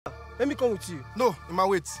let me come with you. No, Emma,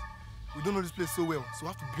 wait. We don't know this place so well, so we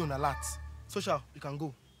have to be on alert. Social, you can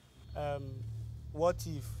go. What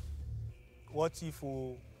if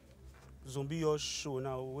zombie your show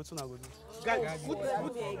now? What's gonna go do?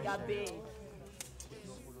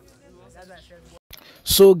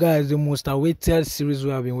 So guys, the most awaited series we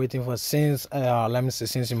have been waiting for since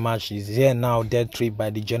since March is here now. Dead Trip by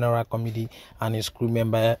the General Comedy and his crew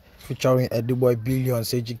member, featuring Eddie-Boy,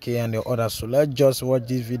 Billions, AGK and the others. So let's just watch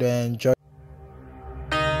this video and enjoy.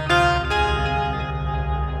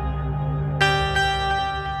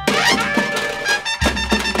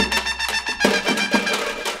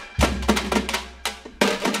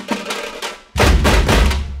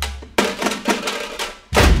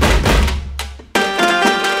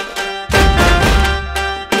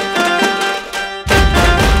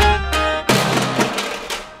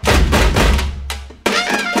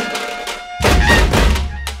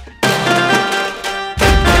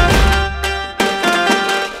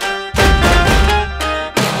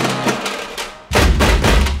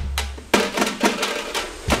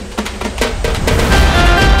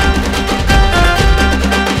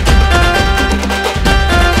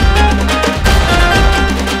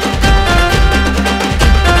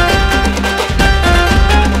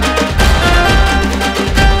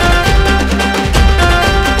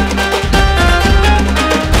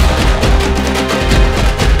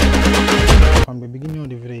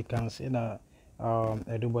 Can see that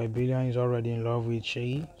Eddie-Boy Billion is already in love with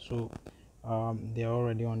Shay, so they're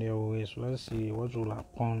already on their way. So let's see what will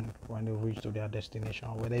happen when they reach to their destination,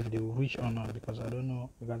 whether if they will reach or not, because I don't know,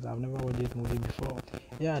 because I've never watched this movie before.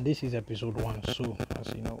 Yeah, this is episode 1, so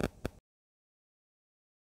as you know.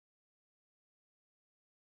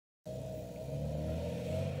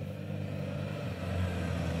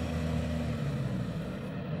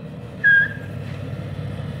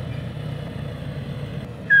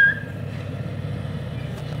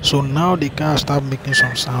 So now the car start making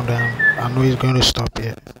some sound, and I know it's going to stop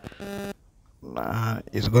here.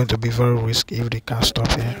 It's going to be very risky if the car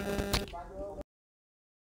stop here.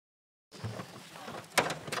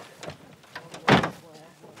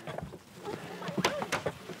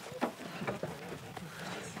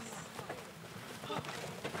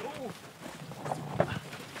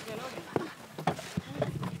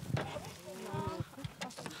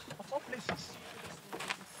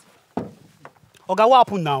 Okay, what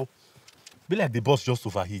happened now? Be like the bus just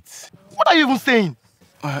overheat. What are you even saying?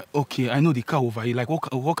 Okay, I know the car overheat. Like,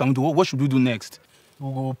 what can we do? What should we do next?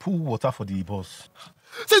 We'll go pour water for the bus.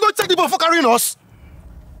 So you don't check the bus for carrying us?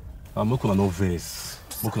 I'm not gonna know this.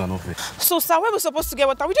 So, sir, where are we supposed to get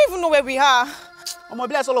water? We don't even know where we are. I'm gonna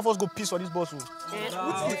be like all of us go piss for this bus. I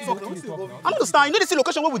understand. You know the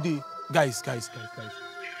location where we do. Guys.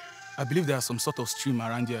 I believe there's some sort of stream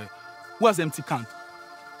around here. Who has empty can?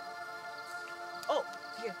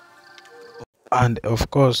 And of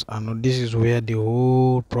course, I know this is where the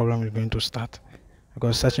whole problem is going to start,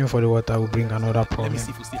 because searching for the water will bring another problem. Let me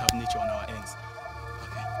see if we still have nature on our ends.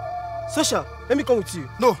 Okay. Social, let me come with you.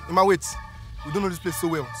 No, Emma, wait. We don't know this place so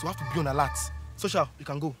well, so we have to be on alert. Social, you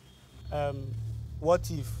can go. What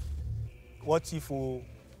if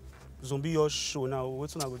zombie your show now?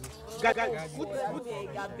 What's gonna go do?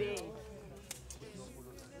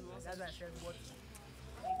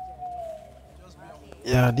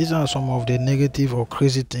 Yeah, these are some of the negative or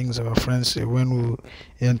crazy things our friends say when we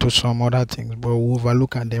into some other things, but we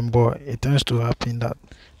overlook at them. But it tends to happen that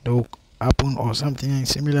they will happen or something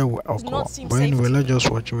similar will occur. But anyway, let's just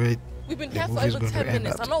watch where we've been here for over 10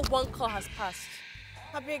 minutes and not one car has passed.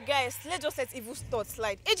 Happy guys, let's just let evil thoughts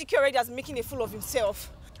slide. AGK already has making a fool of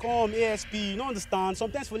himself. Come, ASP, you don't understand.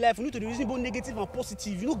 Sometimes for life, we need to reason both negative and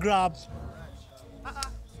positive. You know, grab.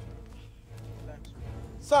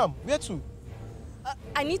 Sam, where to?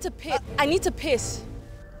 I need to piss.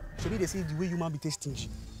 Should they see the way human be tasting?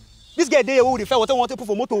 This guy there who they fell what I want to put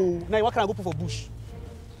for moto. Now what can I go put for bush?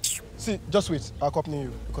 See, just wait. I'll accompany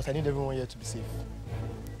you because I need everyone here to be safe.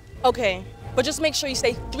 Okay, but just make sure you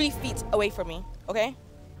stay 3 feet away from me, okay?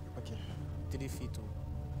 Okay. 3 feet.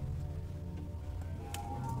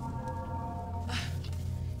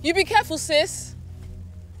 You be careful, sis.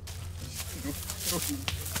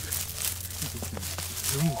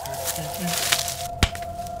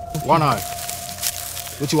 One eye.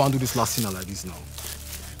 Don't you want to do this last scene like this now?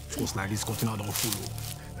 Just like this, continue don't follow.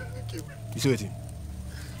 You see what?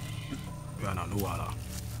 Yeah, no wahala.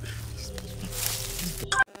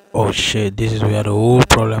 Oh shit, this is where the whole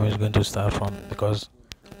problem is going to start from, because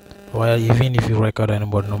well, even if you record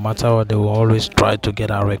anybody, no matter what, they will always try to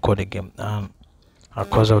get our record again, and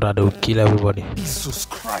because of that they will kill everybody. Jesus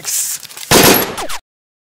Christ.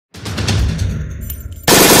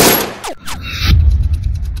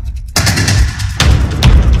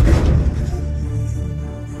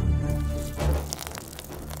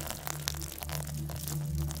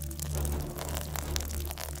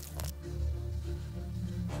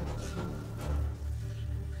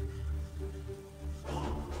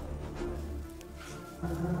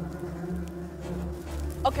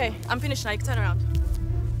 Okay, I'm finished now. You can turn around.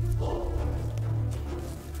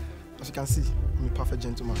 As you can see, I'm a perfect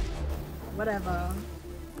gentleman. Whatever.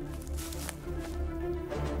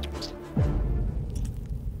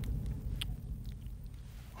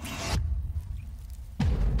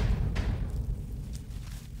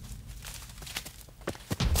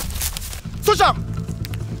 Social!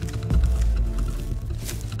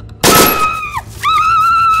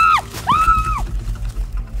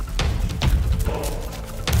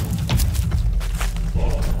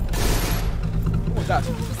 What's that?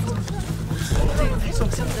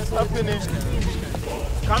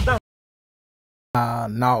 Calm down.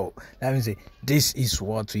 Now, let me say, this is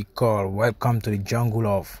what we call welcome to the jungle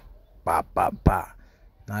of ba ba ba.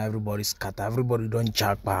 Now everybody scatter, everybody don't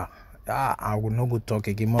jack ba. I will not go talk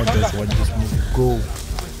again, more just watch this movie. Go.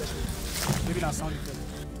 Maybe not sound effect.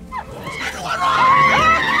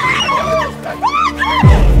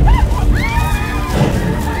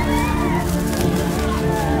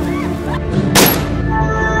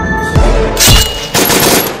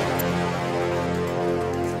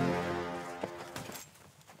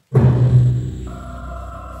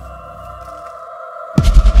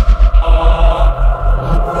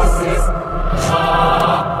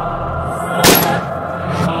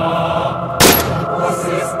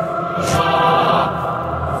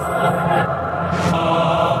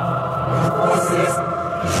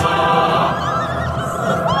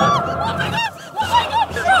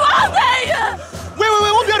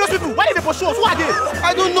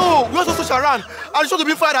 I don't know. We also social ran. And shot to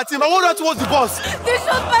be fired at him. I want run towards the bus. They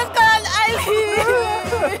shot Pascal and Eileen.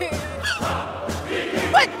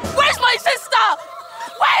 Wait, where's my sister?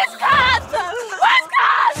 Where's Kat? Where's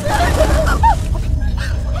Kat?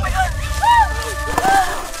 Oh my God.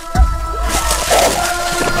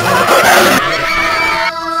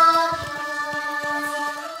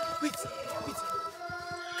 Wait.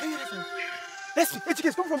 Can you hear that? Let's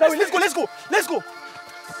HK, come from that way. Let's go.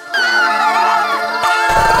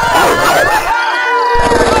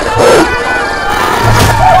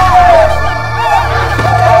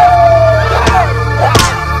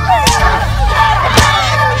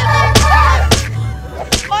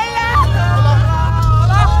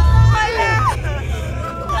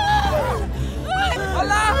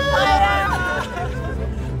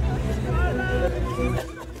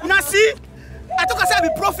 See? I thought I said I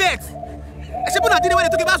be prophet. I said when I didn't when they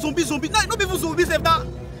talk about zombie. Not even zombies now.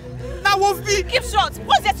 Now wolf be. Keep short.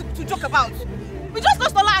 What's there to joke about? We just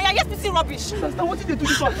lost Ola and you're yet to rubbish. Understand what did they do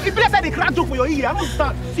this one? If you say they crack joke for your ear, I don't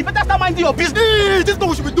understand. You better start minding your business. Hey, this is not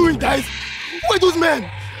what we should be doing, guys. Who are those men?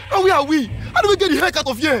 And where are we? How do we get the heck out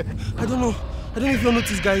of here? I don't know if you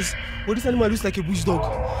noticed, guys, but this animal looks like a bush dog.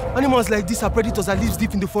 Animals like this are predators that live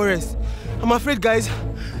deep in the forest. I'm afraid, guys,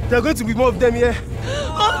 there are going to be more of them here.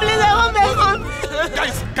 Oh, please, I want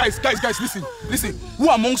Guys, listen. Who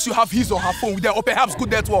amongst you have his or her phone with their or perhaps good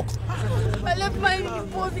network? I left mine in the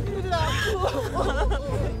post, including our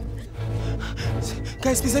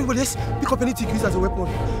Guys, please, everybody, let's pick up anything used as a weapon.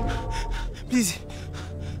 Please.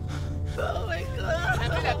 Oh my God.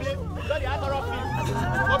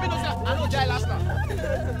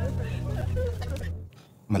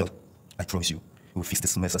 My love, I promise you, we will fix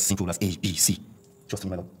this mess as simple as A, B, C. Trust me,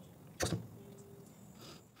 my love. Trust me.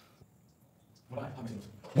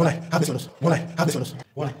 One eye, have this on us. One eye, have this on us.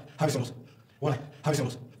 One eye, have this on us. One eye, have this on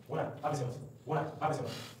us. One eye, have this on us. One eye, have this on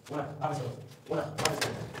us. One eye, have this on us.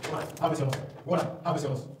 One eye, have this on us. One eye, have this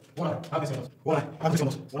on us. One eye, have this on us. One eye, have this on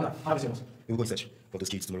us. One eye, have this on us. We will go in search for those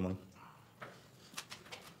kids tomorrow morning.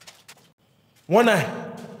 One eye,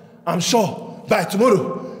 I'm sure by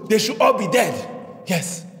tomorrow they should all be dead.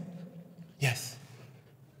 Yes.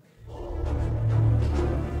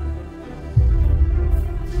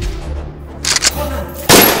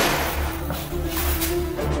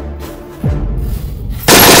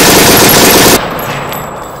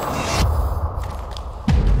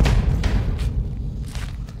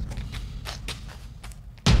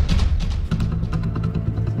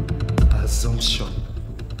 Assumption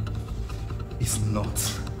is not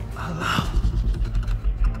allowed.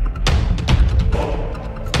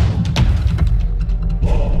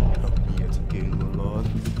 Help me yet again, O Lord.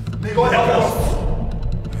 May God help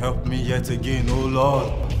us. Help me yet again, O Lord.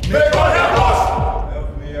 May God help us.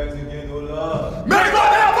 Help me yet again, O Lord. May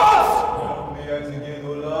God help us. Help me yet again, O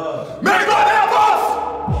Lord. May God help us.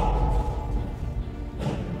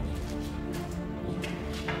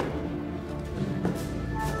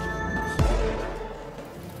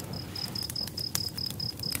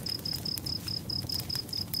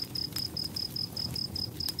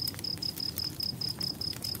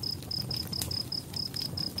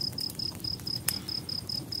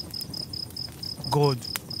 God,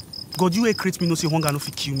 God, you create me, no say hunger no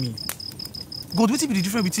fit kill me. God, what be the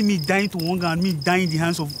difference between me dying to hunger and me dying in the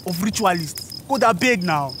hands of ritualists? God, I beg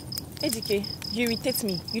now. Ejike, you irritate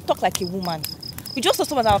me. You talk like a woman. We just saw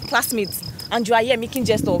some of our classmates and you are here making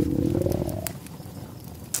jest of.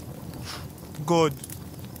 God,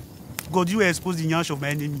 you expose the nyash of my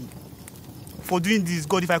enemy. For doing this,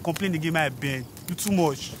 God, if I complain again, I beg. You too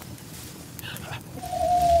much.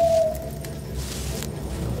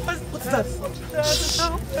 What's that?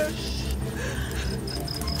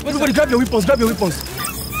 Everybody grab your weapons,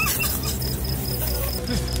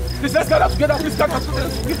 Please, let's gather together, please gather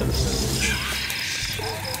together.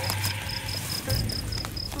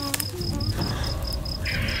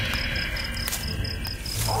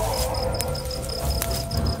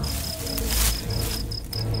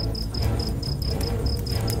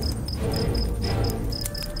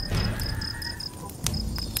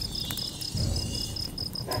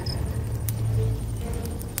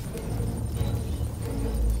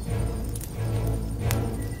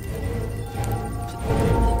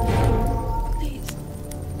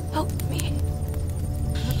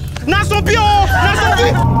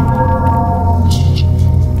 Nasobi!